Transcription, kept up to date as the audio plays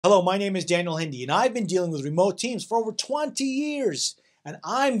Hello, my name is Daniel Hindi, and I've been dealing with remote teams for over 20 years. And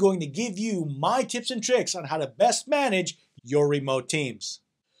I'm going to give you my tips and tricks on how to best manage your remote teams.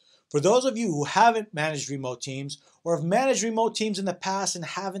 For those of you who haven't managed remote teams or have managed remote teams in the past and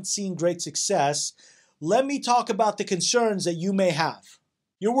haven't seen great success, let me talk about the concerns that you may have.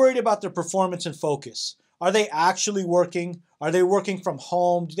 You're worried about their performance and focus. Are they actually working? Are they working from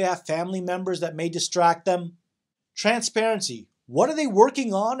home? Do they have family members that may distract them? Transparency. What are they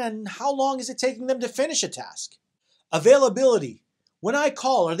working on and how long is it taking them to finish a task? Availability. When I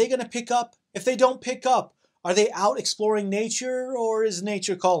call, are they going to pick up? If they don't pick up, are they out exploring nature or is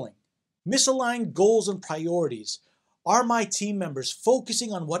nature calling? Misaligned goals and priorities. Are my team members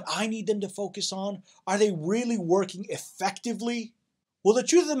focusing on what I need them to focus on? Are they really working effectively? Well, the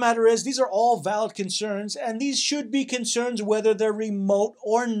truth of the matter is these are all valid concerns, and these should be concerns whether they're remote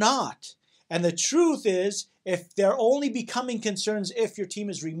or not. And the truth is, if they're only becoming concerns if your team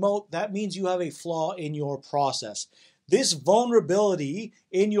is remote, that means you have a flaw in your process. This vulnerability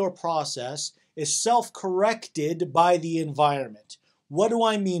in your process is self-corrected by the environment. What do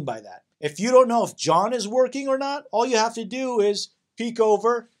I mean by that? If you don't know if John is working or not, all you have to do is peek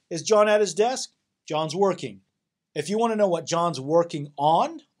over. Is John at his desk? John's working. If you want to know what John's working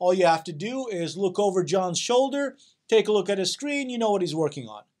on, all you have to do is look over John's shoulder, take a look at his screen, you know what he's working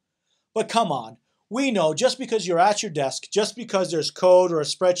on. But come on, we know just because you're at your desk, just because there's code or a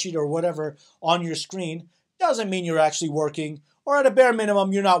spreadsheet or whatever on your screen, doesn't mean you're actually working, or at a bare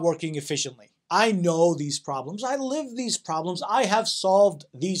minimum, you're not working efficiently. I know these problems. I live these problems. I have solved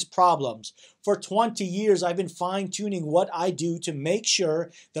these problems. For 20 years, I've been fine-tuning what I do to make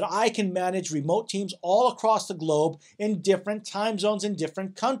sure that I can manage remote teams all across the globe in different time zones in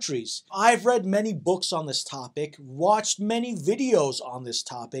different countries. I've read many books on this topic, watched many videos on this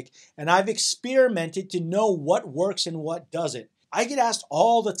topic, and I've experimented to know what works and what doesn't. I get asked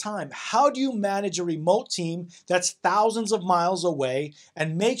all the time, how do you manage a remote team that's thousands of miles away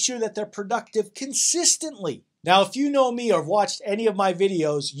and make sure that they're productive consistently? Now, if you know me or have watched any of my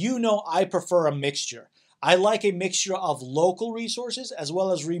videos, you know I prefer a mixture. I like a mixture of local resources as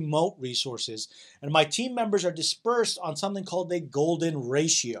well as remote resources. And my team members are dispersed on something called a golden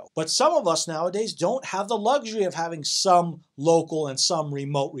ratio. But some of us nowadays don't have the luxury of having some local and some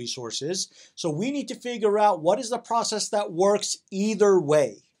remote resources. So we need to figure out what is the process that works either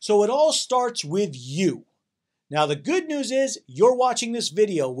way. So it all starts with you. Now, the good news is you're watching this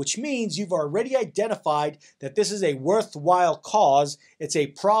video, which means you've already identified that this is a worthwhile cause. It's a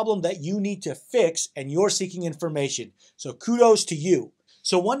problem that you need to fix, and you're seeking information. So kudos to you.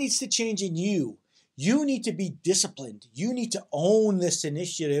 So what needs to change in you? You need to be disciplined. You need to own this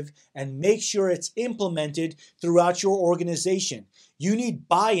initiative and make sure it's implemented throughout your organization. You need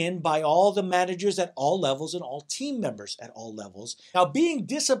buy-in by all the managers at all levels and all team members at all levels. Now, being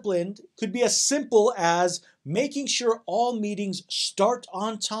disciplined could be as simple as making sure all meetings start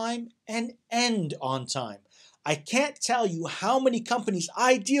on time and end on time. I can't tell you how many companies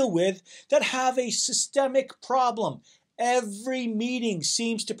I deal with that have a systemic problem. Every meeting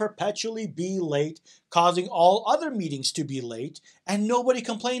seems to perpetually be late, causing all other meetings to be late, and nobody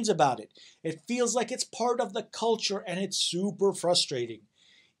complains about it. It feels like it's part of the culture, and it's super frustrating.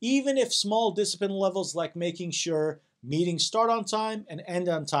 Even if small discipline levels like making sure meetings start on time and end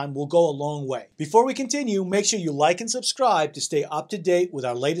on time will go a long way. Before we continue, make sure you like and subscribe to stay up to date with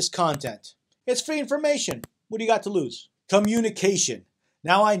our latest content. It's free information. What do you got to lose? Communication.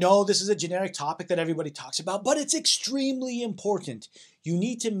 Now, I know this is a generic topic that everybody talks about, but it's extremely important. You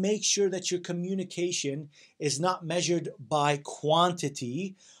need to make sure that your communication is not measured by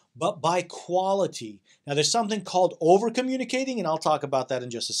quantity, but by quality. Now, there's something called over-communicating, and I'll talk about that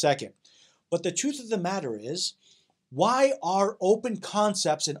in just a second. But the truth of the matter is, why are open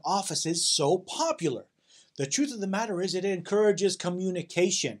concepts in offices so popular? The truth of the matter is it encourages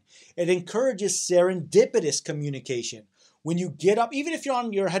communication. It encourages serendipitous communication. When you get up, even if you're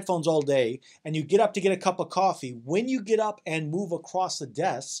on your headphones all day and you get up to get a cup of coffee, when you get up and move across the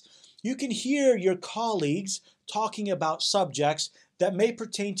desks, you can hear your colleagues talking about subjects that may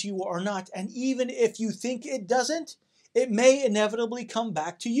pertain to you or not. And even if you think it doesn't, it may inevitably come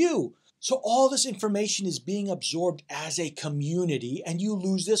back to you. So all this information is being absorbed as a community, and you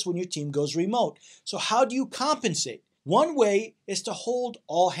lose this when your team goes remote. So how do you compensate? One way is to hold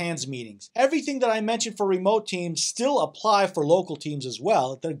all hands meetings. Everything that I mentioned for remote teams still apply for local teams as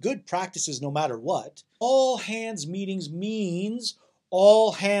well. They're good practices no matter what. All hands meetings means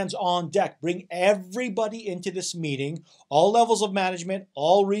all hands on deck. Bring everybody into this meeting, all levels of management,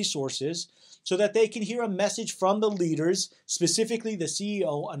 all resources, so that they can hear a message from the leaders, specifically the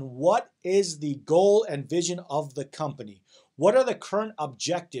CEO, on what is the goal and vision of the company. What are the current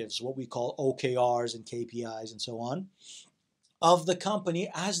objectives, what we call OKRs and KPIs and so on, of the company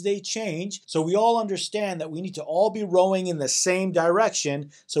as they change, so we all understand that we need to all be rowing in the same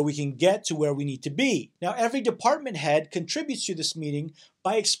direction so we can get to where we need to be. Now, every department head contributes to this meeting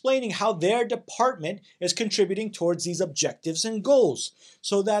by explaining how their department is contributing towards these objectives and goals,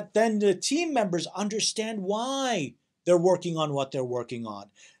 so that then the team members understand why they're working on what they're working on.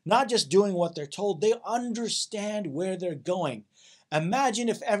 Not just doing what they're told, they understand where they're going. Imagine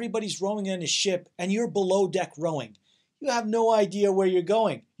if everybody's rowing in a ship and you're below deck rowing. You have no idea where you're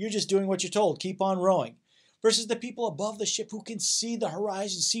going. You're just doing what you're told. Keep on rowing. Versus the people above the ship who can see the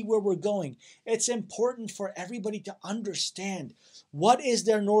horizon, see where we're going. It's important for everybody to understand what is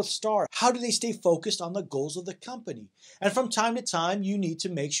their North Star. How do they stay focused on the goals of the company? And from time to time, you need to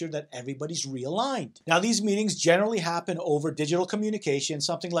make sure that everybody's realigned. Now, these meetings generally happen over digital communication,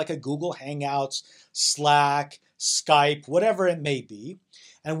 something like a Google Hangouts, Slack, Skype, whatever it may be.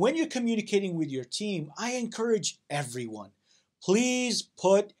 And when you're communicating with your team, I encourage everyone, please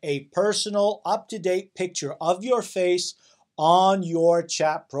put a personal, up-to-date picture of your face on your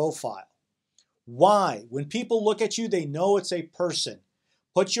chat profile. Why? When people look at you, they know it's a person.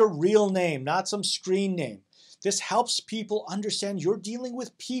 Put your real name, not some screen name. This helps people understand you're dealing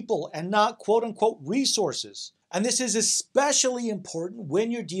with people and not quote-unquote resources. And this is especially important when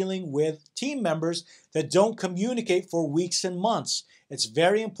you're dealing with team members that don't communicate for weeks and months. It's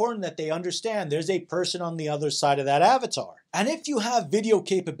very important that they understand there's a person on the other side of that avatar. And if you have video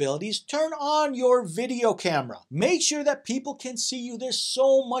capabilities, turn on your video camera. Make sure that people can see you. There's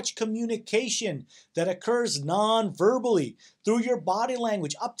so much communication that occurs non-verbally through your body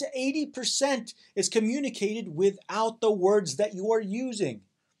language. Up to 80% is communicated without the words that you are using.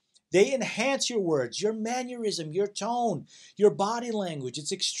 They enhance your words, your mannerism, your tone, your body language.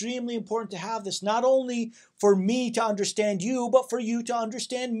 It's extremely important to have this, not only for me to understand you, but for you to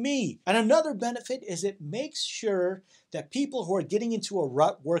understand me. And another benefit is it makes sure that people who are getting into a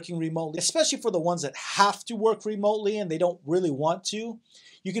rut working remotely, especially for the ones that have to work remotely and they don't really want to,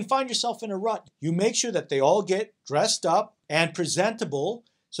 you can find yourself in a rut. You make sure that they all get dressed up and presentable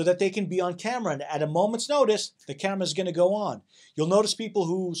so that they can be on camera. And at a moment's notice, the camera's going to go on. You'll notice people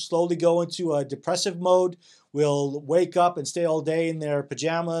who slowly go into a depressive mode will wake up and stay all day in their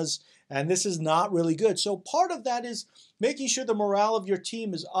pajamas, and this is not really good. So part of that is making sure the morale of your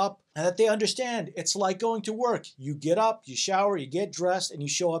team is up and that they understand it's like going to work. You get up, you shower, you get dressed, and you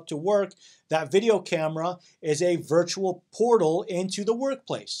show up to work. That video camera is a virtual portal into the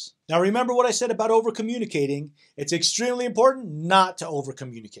workplace. Now remember what I said about over-communicating. It's extremely important not to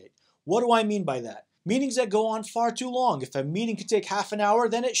over-communicate. What do I mean by that? Meetings that go on far too long. If a meeting could take half an hour,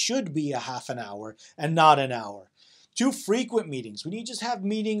 then it should be a half an hour and not an hour. Too frequent meetings. When you just have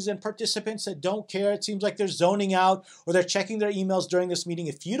meetings and participants that don't care, it seems like they're zoning out or they're checking their emails during this meeting.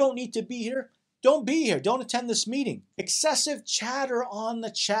 If you don't need to be here, don't be here. Don't attend this meeting. Excessive chatter on the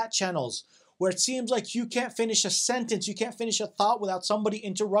chat channels where it seems like you can't finish a sentence, you can't finish a thought without somebody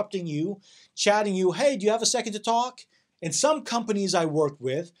interrupting you, chatting you, hey, do you have a second to talk? In some companies I work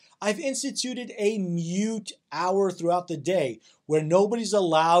with, I've instituted a mute hour throughout the day where nobody's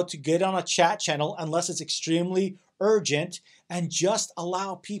allowed to get on a chat channel unless it's extremely urgent, and just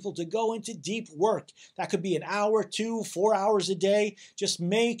allow people to go into deep work. That could be an hour, 2, 4 hours a day. Just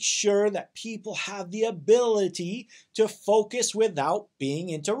make sure that people have the ability to focus without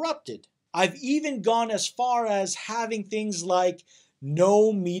being interrupted. I've even gone as far as having things like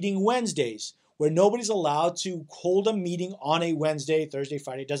no meeting Wednesdays, where nobody's allowed to hold a meeting on a Wednesday, Thursday,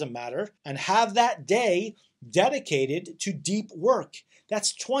 Friday, doesn't matter, and have that day dedicated to deep work.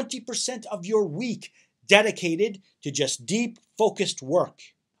 That's 20% of your week dedicated to just deep, focused work.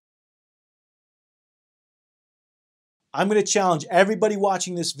 I'm going to challenge everybody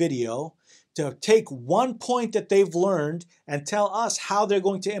watching this video to take one point that they've learned and tell us how they're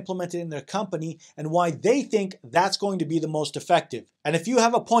going to implement it in their company and why they think that's going to be the most effective. And if you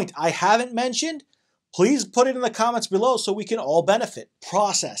have a point I haven't mentioned, please put it in the comments below so we can all benefit.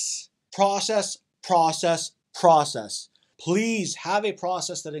 Process, process, process, process. Please have a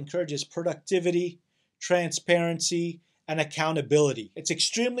process that encourages productivity, transparency, and accountability. It's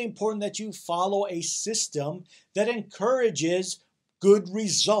extremely important that you follow a system that encourages good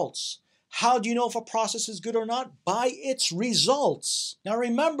results. How do you know if a process is good or not? By its results. Now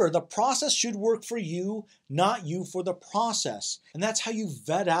remember, the process should work for you, not you for the process. And that's how you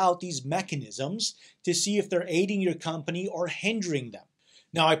vet out these mechanisms to see if they're aiding your company or hindering them.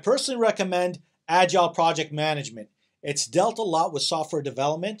 Now, I personally recommend Agile Project Management. It's dealt a lot with software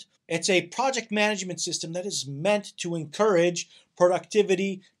development. It's a project management system that is meant to encourage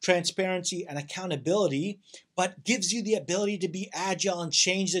productivity, transparency, and accountability, but gives you the ability to be agile and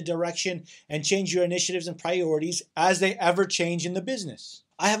change the direction and change your initiatives and priorities as they ever change in the business.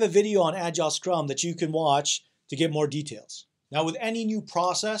 I have a video on Agile Scrum that you can watch to get more details. Now, with any new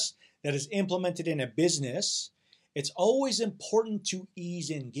process that is implemented in a business, it's always important to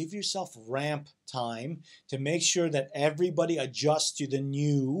ease in. Give yourself ramp time to make sure that everybody adjusts to the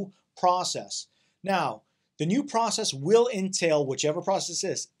new process. Now, the new process will entail, whichever process it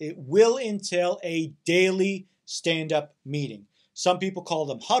is, it will entail a daily stand-up meeting. Some people call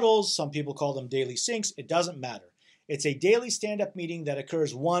them huddles, some people call them daily syncs. It doesn't matter. It's a daily stand-up meeting that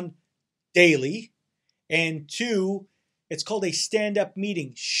occurs, one, daily, and two, it's called a stand-up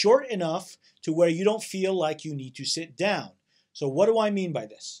meeting, short enough to where you don't feel like you need to sit down. So what do I mean by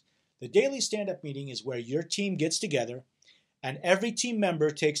this? The daily stand-up meeting is where your team gets together and every team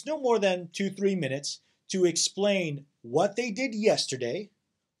member takes no more than 2-3 minutes to explain what they did yesterday,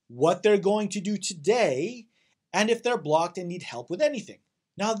 what they're going to do today, and if they're blocked and need help with anything.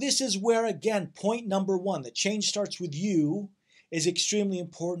 Now, this is where, again, point number one, the change starts with you, is extremely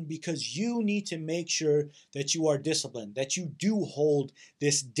important because you need to make sure that you are disciplined, that you do hold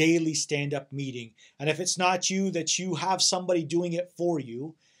this daily stand-up meeting. And if it's not you, that you have somebody doing it for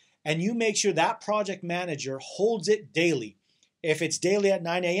you, and you make sure that project manager holds it daily. If it's daily at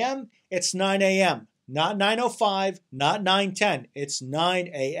 9 a.m., it's 9 a.m., not 9:05, not 9:10, it's 9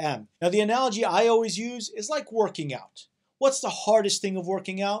 a.m. Now, the analogy I always use is like working out. What's the hardest thing of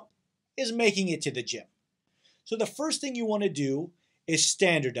working out? Is making it to the gym. So the first thing you want to do is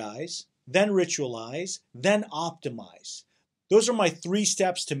standardize, then ritualize, then optimize. Those are my 3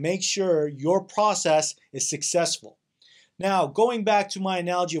 steps to make sure your process is successful. Now, going back to my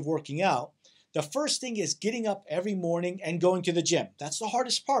analogy of working out, the first thing is getting up every morning and going to the gym. That's the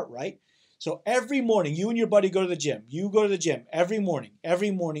hardest part, right? So every morning, you and your buddy go to the gym. You go to the gym every morning,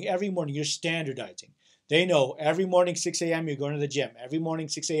 you're standardizing. They know every morning, 6 a.m., you're going to the gym. Every morning,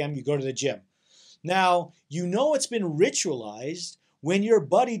 6 a.m., you go to the gym. Now, you know it's been ritualized when your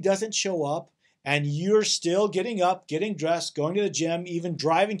buddy doesn't show up and you're still getting up, getting dressed, going to the gym, even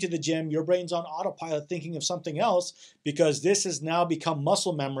driving to the gym. Your brain's on autopilot thinking of something else because this has now become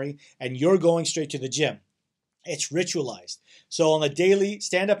muscle memory and you're going straight to the gym. It's ritualized. So on the daily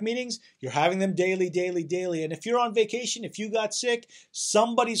stand-up meetings, you're having them daily. And if you're on vacation, if you got sick,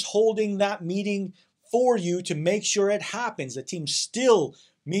 somebody's holding that meeting for you to make sure it happens. The team still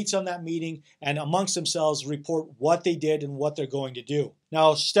meets on that meeting and amongst themselves report what they did and what they're going to do.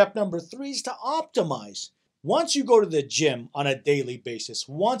 Now, step number 3 is to optimize. Once you go to the gym on a daily basis,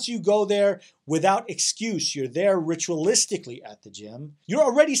 once you go there without excuse, you're there ritualistically at the gym, you're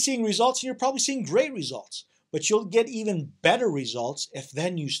already seeing results and you're probably seeing great results. But you'll get even better results if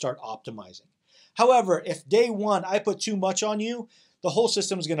then you start optimizing. However, if day 1 I put too much on you, the whole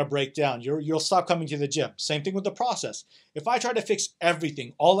system is going to break down. You'll stop coming to the gym. Same thing with the process. If I try to fix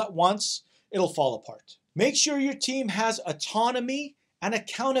everything all at once, it'll fall apart. Make sure your team has autonomy and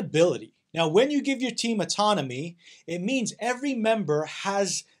accountability. Now, when you give your team autonomy, it means every member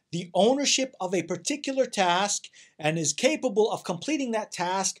has the ownership of a particular task and is capable of completing that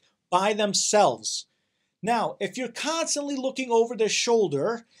task by themselves. Now, if you're constantly looking over their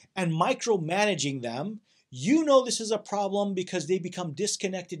shoulder and micromanaging them, you know this is a problem because they become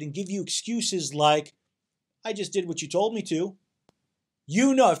disconnected and give you excuses like, I just did what you told me to.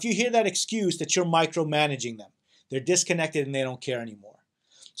 You know, if you hear that excuse, that you're micromanaging them. They're disconnected and they don't care anymore.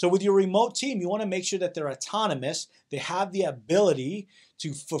 So with your remote team, you want to make sure that they're autonomous. They have the ability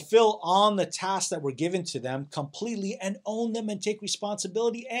to fulfill on the tasks that were given to them completely and own them and take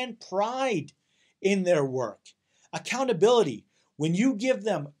responsibility and pride in their work. Accountability. When you give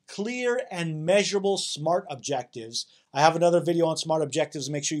them clear and measurable SMART objectives, I have another video on SMART objectives,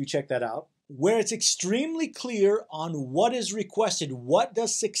 make sure you check that out, where it's extremely clear on what is requested, what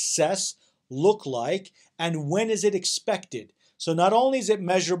does success look like, and when is it expected. So not only is it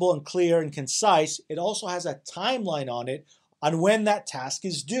measurable and clear and concise, it also has a timeline on it on when that task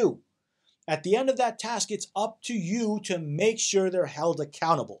is due. At the end of that task, it's up to you to make sure they're held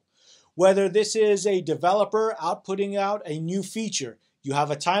accountable. Whether this is a developer outputting out a new feature, you have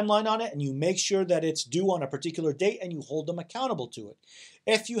a timeline on it and you make sure that it's due on a particular date and you hold them accountable to it.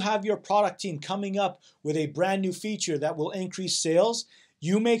 If you have your product team coming up with a brand new feature that will increase sales,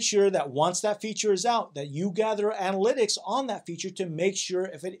 you make sure that once that feature is out, that you gather analytics on that feature to make sure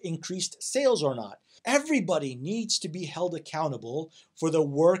if it increased sales or not. Everybody needs to be held accountable for the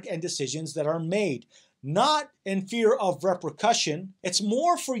work and decisions that are made. Not in fear of repercussion. It's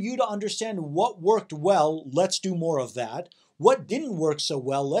more for you to understand what worked well, let's do more of that. What didn't work so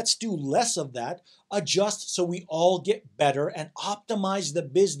well, let's do less of that, adjust so we all get better, and optimize the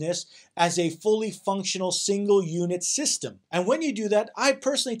business as a fully functional single unit system. And when you do that, I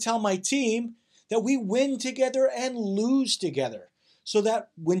personally tell my team that we win together and lose together, so that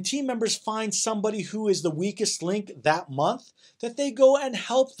when team members find somebody who is the weakest link that month, that they go and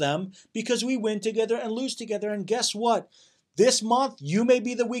help them because we win together and lose together. And guess what? This month, you may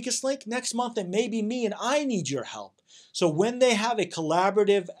be the weakest link. Next month, it may be me, and I need your help. So when they have a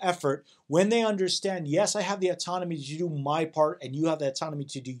collaborative effort, when they understand, yes, I have the autonomy to do my part and you have the autonomy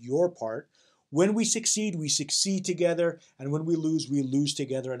to do your part, when we succeed together, and when we lose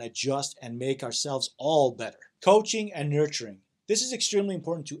together, and adjust and make ourselves all better. Coaching and nurturing. This is extremely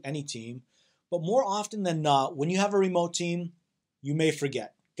important to any team, but more often than not, when you have a remote team, you may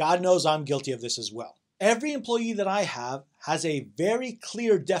forget. God knows I'm guilty of this as well. Every employee that I have has a very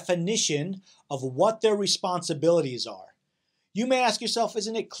clear definition of what their responsibilities are. You may ask yourself,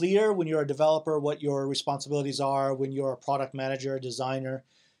 isn't it clear when you're a developer what your responsibilities are, when you're a product manager, a designer?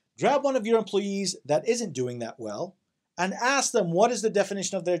 Grab one of your employees that isn't doing that well and ask them what is the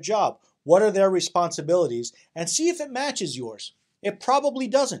definition of their job, what are their responsibilities, and see if it matches yours. It probably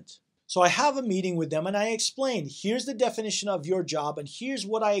doesn't. So I have a meeting with them and I explain, here's the definition of your job and here's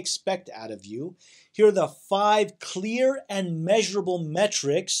what I expect out of you. Here are the 5 clear and measurable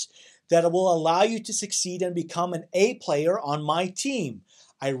metrics that will allow you to succeed and become an A player on my team.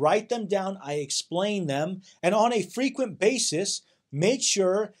 I write them down, I explain them, and on a frequent basis, make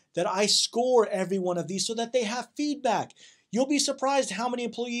sure that I score every one of these so that they have feedback. You'll be surprised how many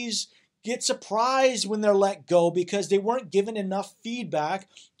employees get surprised when they're let go because they weren't given enough feedback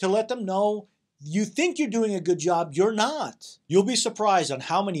to let them know you think you're doing a good job, you're not. You'll be surprised on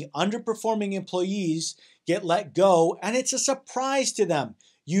how many underperforming employees get let go, and it's a surprise to them.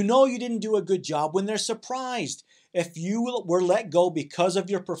 You know you didn't do a good job when they're surprised. If you were let go because of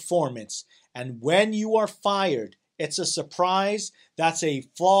your performance, and when you are fired, it's a surprise, that's a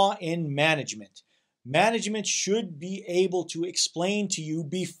flaw in management. Management should be able to explain to you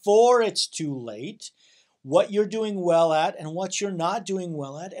before it's too late what you're doing well at and what you're not doing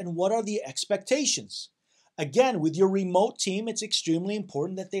well at and what are the expectations. Again, with your remote team, it's extremely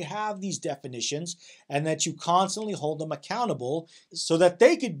important that they have these definitions and that you constantly hold them accountable so that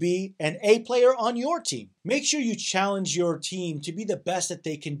they could be an A player on your team. Make sure you challenge your team to be the best that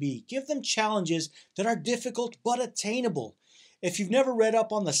they can be. Give them challenges that are difficult but attainable. If you've never read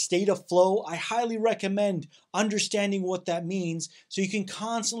up on the state of flow, I highly recommend understanding what that means so you can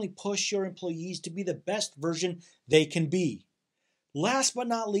constantly push your employees to be the best version they can be. Last but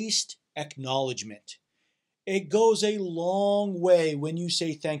not least, acknowledgement. It goes a long way when you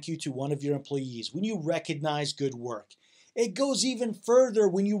say thank you to one of your employees, when you recognize good work. It goes even further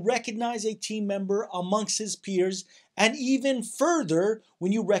when you recognize a team member amongst his peers, and even further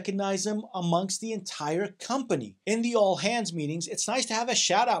when you recognize them amongst the entire company. In the all hands meetings, it's nice to have a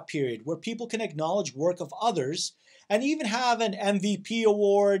shout out period where people can acknowledge work of others and even have an MVP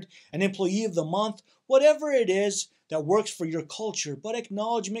award, an employee of the month, whatever it is that works for your culture, but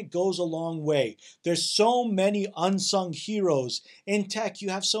acknowledgement goes a long way. There's so many unsung heroes. In tech, you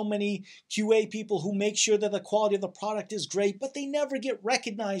have so many QA people who make sure that the quality of the product is great, but they never get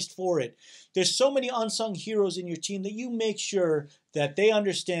recognized for it. There's so many unsung heroes in your team that you make sure that they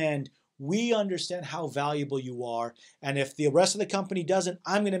understand, we understand how valuable you are, and if the rest of the company doesn't,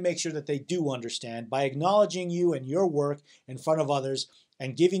 I'm going to make sure that they do understand by acknowledging you and your work in front of others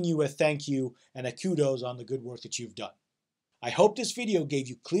and giving you a thank you and a kudos on the good work that you've done. I hope this video gave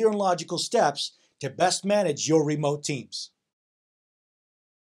you clear and logical steps to best manage your remote teams.